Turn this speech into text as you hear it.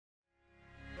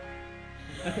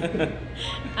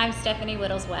I'm Stephanie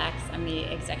Whittles-Wax. I'm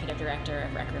the Executive Director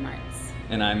of Rec Room Arts.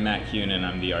 And I'm Matt Kuhn, and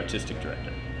I'm the Artistic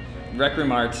Director. Rec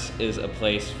Room Arts is a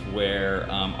place where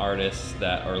artists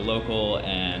that are local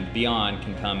and beyond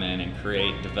can come in and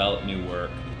create, develop new work.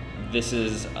 This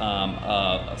is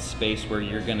a space where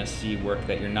you're going to see work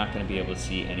that you're not going to be able to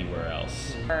see anywhere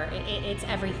else. It's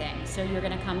everything. So you're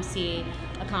going to come see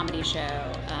a comedy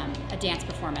show, a dance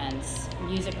performance,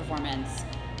 music performance,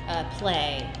 a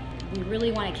play. We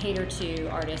really want to cater to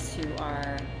artists who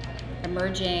are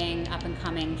emerging,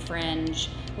 up-and-coming, fringe.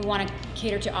 We want to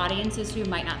cater to audiences who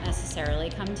might not necessarily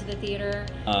come to the theater.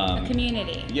 A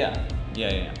community. Yeah.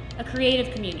 A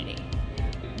creative community.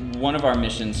 One of our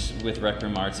missions with Rec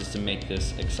Room Arts is to make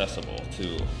this accessible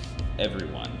to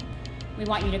everyone. We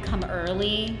want you to come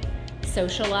early,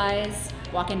 socialize,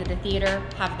 walk into the theater,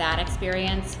 have that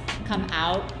experience, come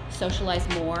out, socialize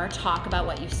more, talk about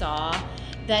what you saw,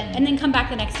 and then come back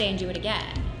the next day and do it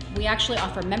again. We actually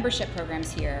offer membership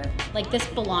programs here. Like, this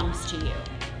belongs to you.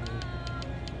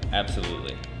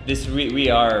 Absolutely. We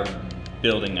are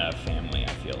building a family, I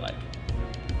feel like.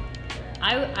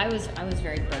 I was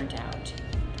very burnt out,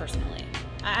 personally.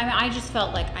 I just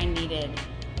felt like I needed,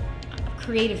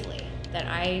 creatively, that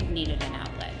I needed an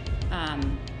outlet.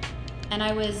 And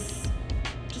I was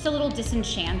just a little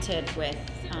disenchanted with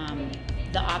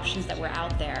the options that were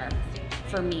out there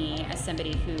for me as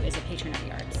somebody who is a patron of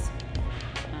the arts.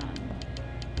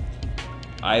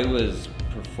 I was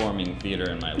performing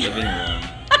theater in my living room,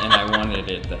 and I wanted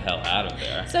it the hell out of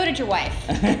there. So did your wife.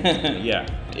 Yeah,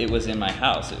 it was in my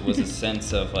house. It was a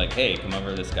sense of like, hey, come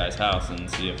over to this guy's house and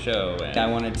see a show. And I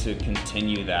wanted to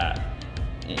continue that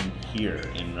here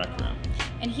in Rec Room.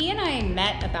 And he and I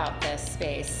met about this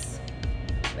space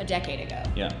a decade ago.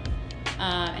 Yeah.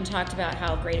 And talked about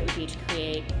how great it would be to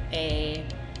create a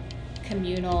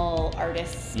communal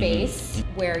artist space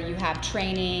where you have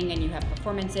training and you have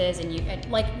performances and you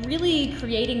like really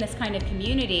creating this kind of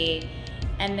community.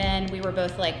 And then we were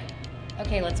both like,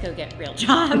 okay, let's go get real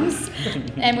jobs.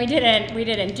 And we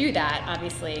didn't do that,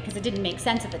 obviously, because it didn't make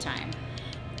sense at the time.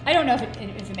 I don't know if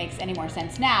it makes any more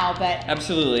sense now, but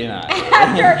absolutely not.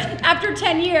 after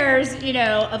 10 years,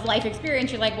 of life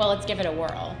experience, you're like, well, let's give it a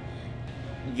whirl.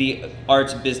 The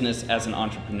arts business as an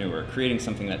entrepreneur, creating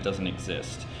something that doesn't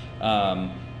exist,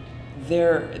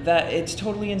 it's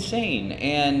totally insane.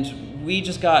 And we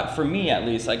just got, for me at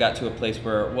least, I got to a place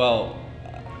where, well,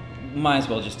 might as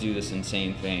well just do this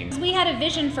insane thing. We had a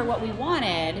vision for what we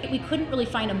wanted. We couldn't really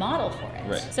find a model for it.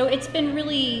 Right. So it's been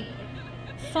really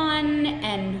fun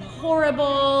and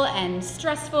horrible and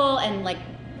stressful and like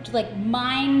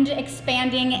mind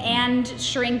expanding and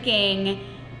shrinking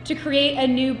to create a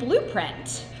new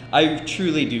blueprint. I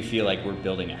truly do feel like we're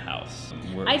building a house.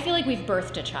 I feel like we've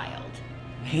birthed a child.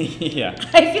 Yeah.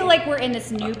 I feel like we're in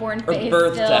this newborn phase. Or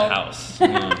birthed still. a house.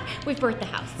 Yeah. We've birthed the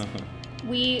house.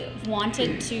 We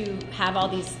wanted to have all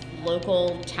these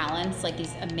local talents, like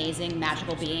these amazing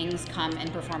magical beings, come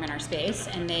and perform in our space,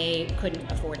 and they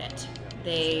couldn't afford it.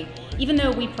 Even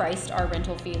though we priced our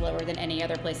rental fee lower than any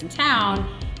other place in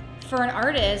town, for an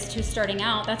artist who's starting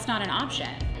out, that's not an option.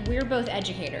 We're both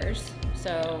educators,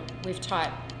 so we've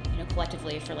taught,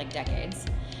 collectively for like decades,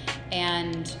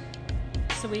 and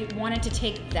so we wanted to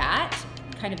take that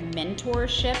kind of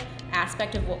mentorship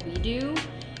aspect of what we do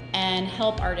and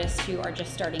help artists who are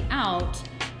just starting out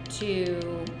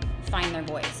to find their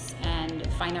voice and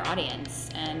find their audience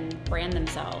and brand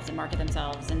themselves and market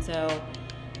themselves. And so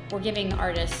we're giving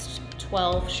artists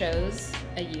 12 shows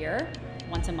a year,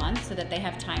 once a month, so that they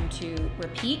have time to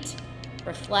repeat,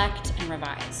 reflect, and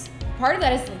revise. Part of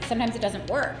that is sometimes it doesn't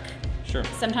work. Sure.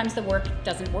 Sometimes the work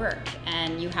doesn't work,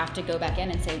 and you have to go back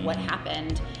in and say, what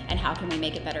happened, and how can we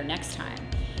make it better next time?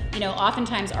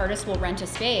 Oftentimes artists will rent a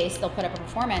space, they'll put up a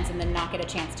performance, and then not get a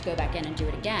chance to go back in and do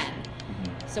it again.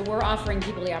 So we're offering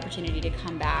people the opportunity to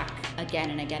come back again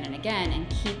and again and again and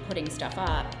keep putting stuff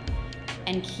up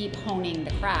and keep honing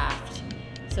the craft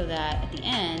so that at the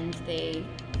end they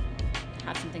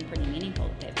have something pretty meaningful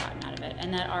that they've gotten out of it,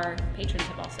 and that our patrons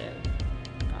have also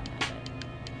gotten out of it.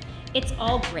 It's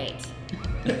all great.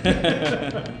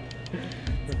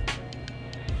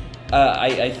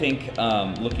 I think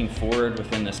looking forward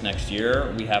within this next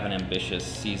year, we have an ambitious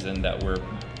season that we're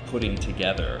putting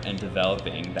together and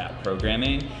developing that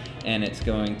programming, and it's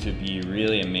going to be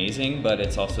really amazing, but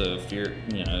it's also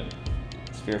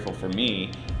it's fearful for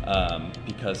me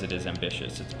because it is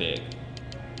ambitious, it's big.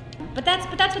 But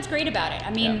that's what's great about it.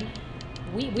 I mean,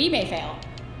 we may fail.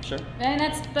 Sure. And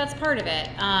that's part of it.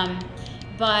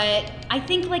 But I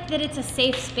think that it's a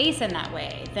safe space in that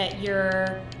way, that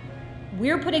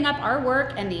we're putting up our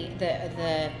work, and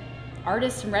the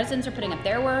artists and residents are putting up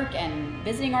their work, and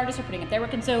visiting artists are putting up their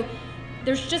work, and so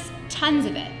there's just tons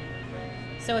of it.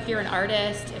 So if you're an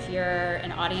artist, if you're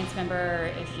an audience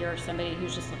member, if you're somebody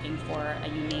who's just looking for a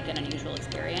unique and unusual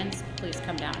experience, please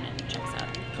come down and check us out.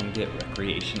 Come get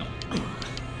recreational.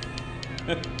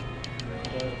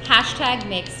 Hashtag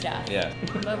make stuff. Yeah.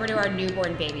 Come over to our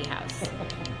newborn baby house.